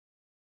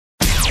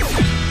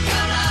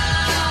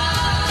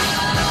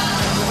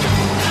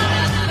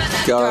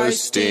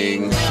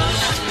Ghosting.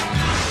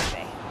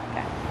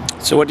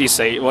 So what do you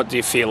see? What do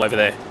you feel over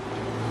there?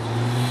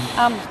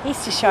 He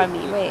used to show me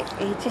where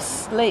he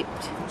just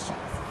slept.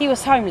 He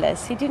was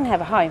homeless. He didn't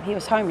have a home. He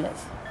was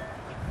homeless.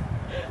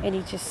 And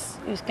he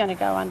was going to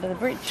go under the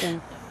bridge.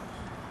 And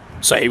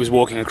So he was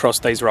walking across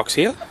these rocks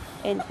here?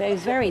 he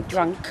was very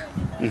drunk.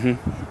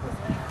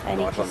 Mm-hmm. And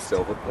Right on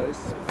Selva, please.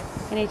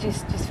 And he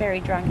just very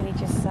drunk, and he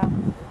just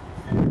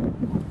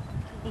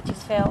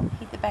fell,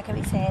 hit the back of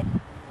his head.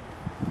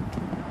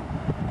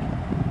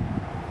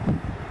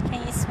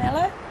 Can you smell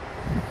it?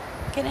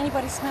 Can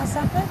anybody smell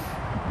something?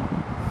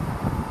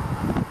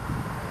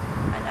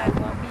 I know it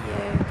won't be you.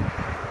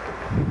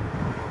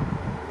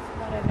 It's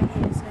not over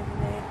here, it's over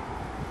there.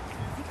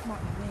 I think it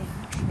might be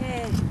there.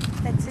 Yeah,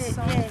 that's it,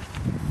 So, yeah.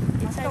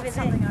 It's I've over got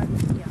something there.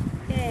 over here.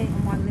 Yeah.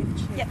 On my left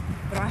cheek. Yep.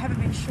 But I haven't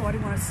been sure. I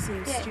didn't want to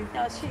seem Yeah, stupid.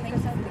 no, it's true. Thank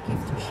you for the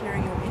gift of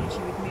sharing your energy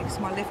with me, because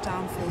my left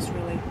arm feels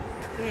really...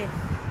 Yeah.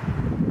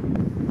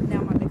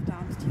 Now my left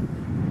arm's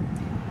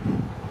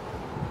tingling.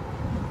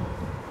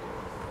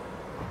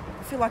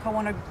 I feel like I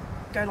want to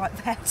go like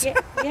that.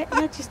 Yeah,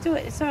 no, just do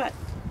it, it's alright.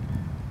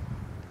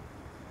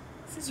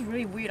 This is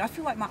really weird. I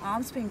feel like my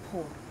arm's being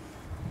pulled.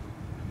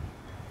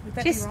 Would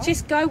that be right?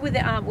 Just go with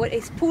the arm.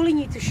 It's pulling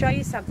you to show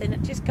you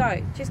something. Just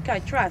go,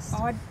 trust.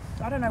 Oh,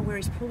 I don't know where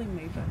he's pulling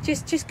me, but...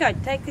 Just go.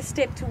 Take the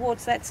step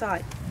towards that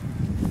side.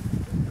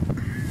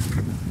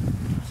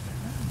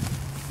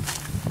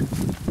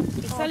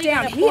 It's only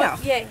down gonna here?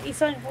 point- yeah,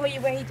 it's on where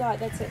he died.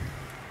 That's it.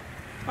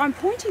 I'm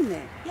pointing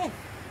there. Yeah.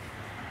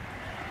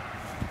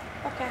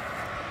 Okay.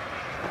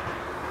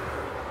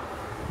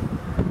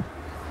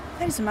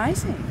 That is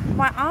amazing.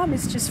 My arm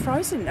is just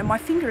frozen and my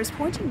finger is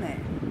pointing there.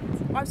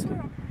 I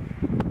swear.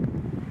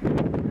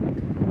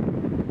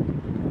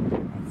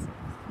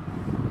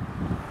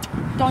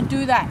 Don't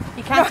do that.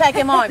 You can't take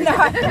him home. No.